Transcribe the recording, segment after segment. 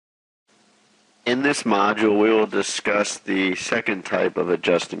In this module, we will discuss the second type of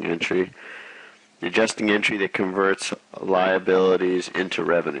adjusting entry, the adjusting entry that converts liabilities into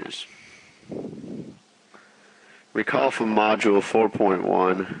revenues. Recall from Module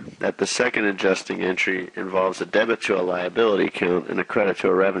 4.1 that the second adjusting entry involves a debit to a liability account and a credit to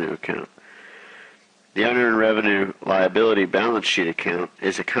a revenue account. The unearned revenue liability balance sheet account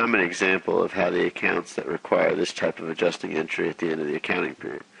is a common example of how the accounts that require this type of adjusting entry at the end of the accounting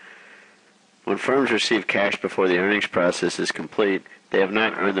period. When firms receive cash before the earnings process is complete, they have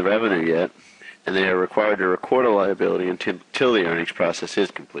not earned the revenue yet, and they are required to record a liability until the earnings process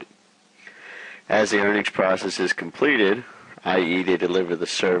is complete. As the earnings process is completed, i.e. they deliver the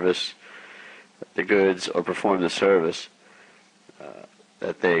service, the goods, or perform the service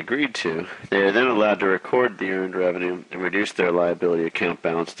that they agreed to, they are then allowed to record the earned revenue and reduce their liability account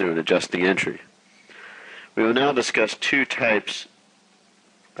balance through an adjusting entry. We will now discuss two types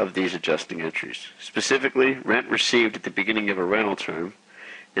of these adjusting entries, specifically rent received at the beginning of a rental term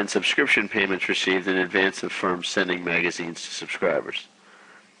and subscription payments received in advance of firms sending magazines to subscribers.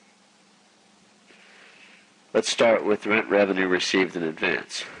 Let's start with rent revenue received in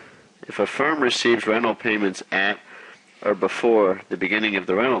advance. If a firm receives rental payments at or before the beginning of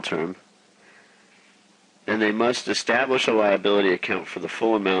the rental term, then they must establish a liability account for the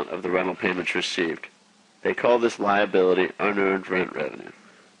full amount of the rental payments received. They call this liability unearned rent revenue.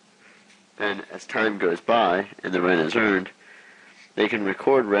 Then, as time goes by and the rent is earned, they can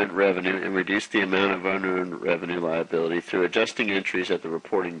record rent revenue and reduce the amount of unearned revenue liability through adjusting entries at the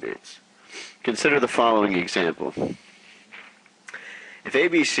reporting dates. Consider the following example. If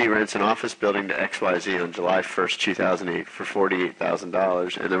ABC rents an office building to XYZ on July 1st, 2008 for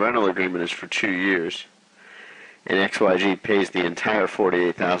 $48,000 and the rental agreement is for 2 years, and XYZ pays the entire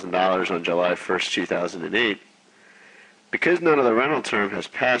 $48,000 on July 1st, 2008, because none of the rental term has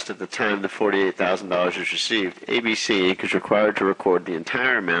passed at the time the $48,000 is received, ABC Inc. is required to record the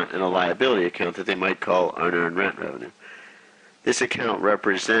entire amount in a liability account that they might call unearned rent revenue. This account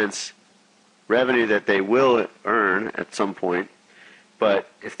represents revenue that they will earn at some point, but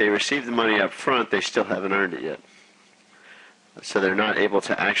if they receive the money up front, they still haven't earned it yet. So they're not able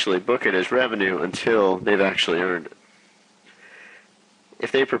to actually book it as revenue until they've actually earned it.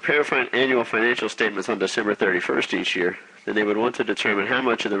 If they prepare annual financial statements on December 31st each year, then they would want to determine how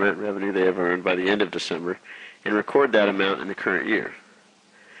much of the rent revenue they have earned by the end of December and record that amount in the current year.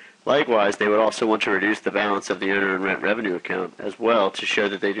 Likewise, they would also want to reduce the balance of the unearned rent revenue account as well to show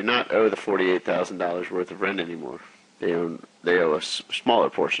that they do not owe the $48,000 worth of rent anymore. They owe a smaller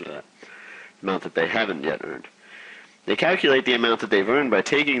portion of that amount that they haven't yet earned. They calculate the amount that they've earned by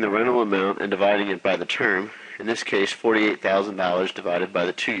taking the rental amount and dividing it by the term, in this case $48,000 divided by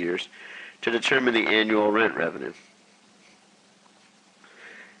the 2 years, to determine the annual rent revenue.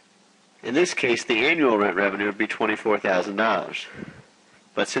 In this case, the annual rent revenue would be $24,000.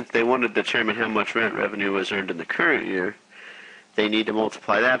 But since they want to determine how much rent revenue was earned in the current year, they need to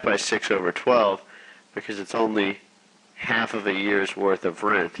multiply that by 6 over 12 because it's only half of a year's worth of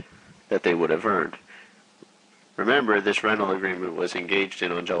rent that they would have earned. Remember, this rental agreement was engaged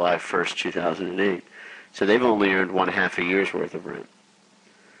in on July 1st, 2008, so they've only earned 1/2 a year's worth of rent.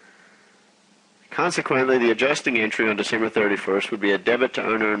 Consequently, the adjusting entry on December 31st would be a debit to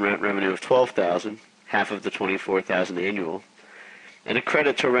unearned rent revenue of $12,000, half of the $24,000 annual, and a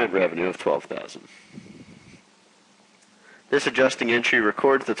credit to rent revenue of $12,000. This adjusting entry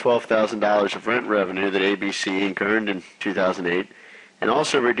records the $12,000 of rent revenue that ABC Inc. earned in 2008 and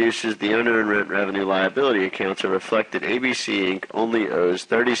also reduces the unearned rent revenue liability account to reflect that ABC Inc. only owes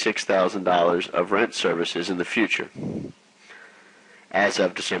 $36,000 of rent services in the future as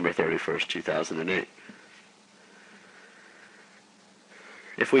of December 31st, 2008.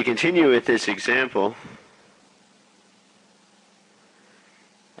 If we continue with this example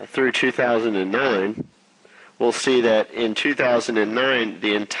through 2009, we'll see that in 2009,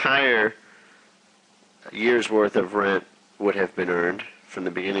 the entire year's worth of rent would have been earned from the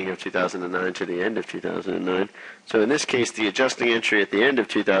beginning of 2009 to the end of 2009. So in this case, the adjusting entry at the end of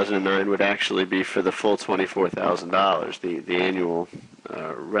 2009 would actually be for the full $24,000, the annual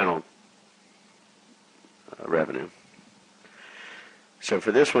rental revenue. So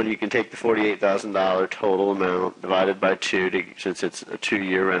for this one, you can take the $48,000 total amount divided by 2, since it's a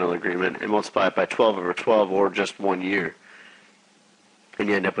 2-year rental agreement, and multiply it by 12 over 12, or just 1 year. And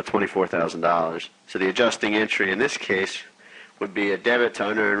you end up with $24,000. So the adjusting entry in this case would be a debit to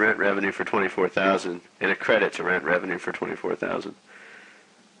unearned rent revenue for $24,000 and a credit to rent revenue for $24,000.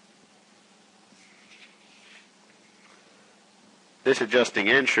 This adjusting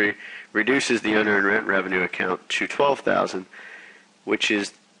entry reduces the unearned rent revenue account to $12,000, which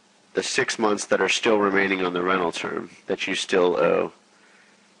is the 6 months that are still remaining on the rental term that you still owe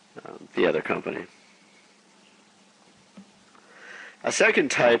the other company. A second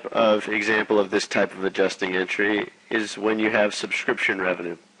type of example of this type of adjusting entry is when you have subscription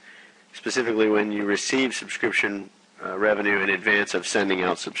revenue, specifically when you receive subscription revenue in advance of sending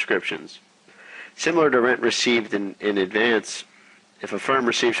out subscriptions. Similar to rent received in advance, if a firm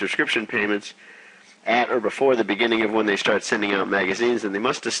receives subscription payments at or before the beginning of when they start sending out magazines, then they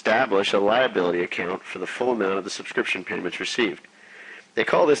must establish a liability account for the full amount of the subscription payments received. They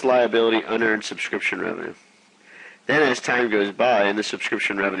call this liability unearned subscription revenue. Then as time goes by and the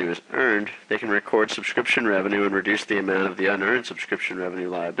subscription revenue is earned, they can record subscription revenue and reduce the amount of the unearned subscription revenue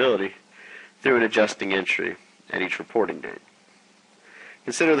liability through an adjusting entry at each reporting date.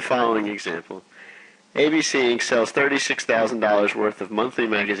 Consider the following example. ABC Inc. sells $36,000 worth of monthly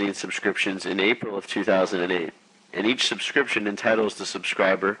magazine subscriptions in April of 2008, and each subscription entitles the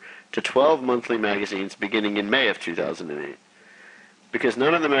subscriber to 12 monthly magazines beginning in May of 2008. Because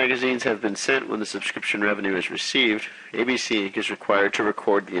none of the magazines have been sent when the subscription revenue is received, ABC Inc. is required to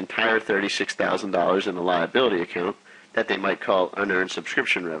record the entire $36,000 in a liability account that they might call unearned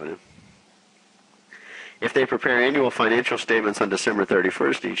subscription revenue. If they prepare annual financial statements on December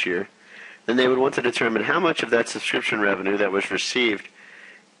 31st each year, then they would want to determine how much of that subscription revenue that was received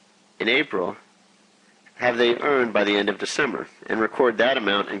in April have they earned by the end of December, and record that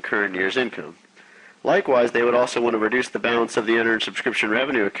amount in current year's income. Likewise, they would also want to reduce the balance of the unearned subscription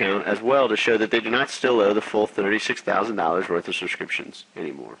revenue account as well to show that they do not still owe the full $36,000 worth of subscriptions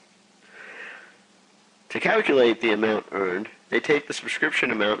anymore. To calculate the amount earned, they take the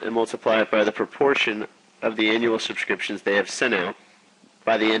subscription amount and multiply it by the proportion of the annual subscriptions they have sent out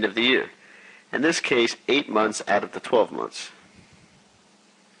by the end of the year. In this case, 8 months out of the 12 months.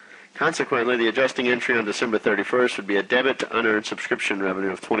 Consequently, the adjusting entry on December 31st would be a debit to unearned subscription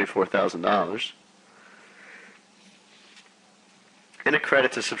revenue of $24,000 and a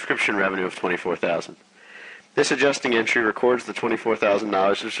credit to subscription revenue of $24,000. This adjusting entry records the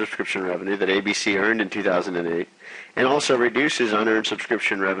 $24,000 of subscription revenue that ABC earned in 2008 and also reduces unearned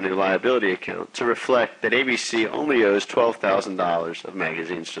subscription revenue liability account to reflect that ABC only owes $12,000 of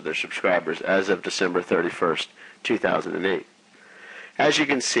magazines to their subscribers as of December 31st, 2008. As you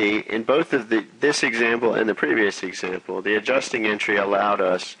can see, in both of this example and the previous example, the adjusting entry allowed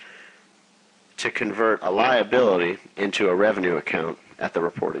us to convert a liability into a revenue account at the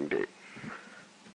reporting date.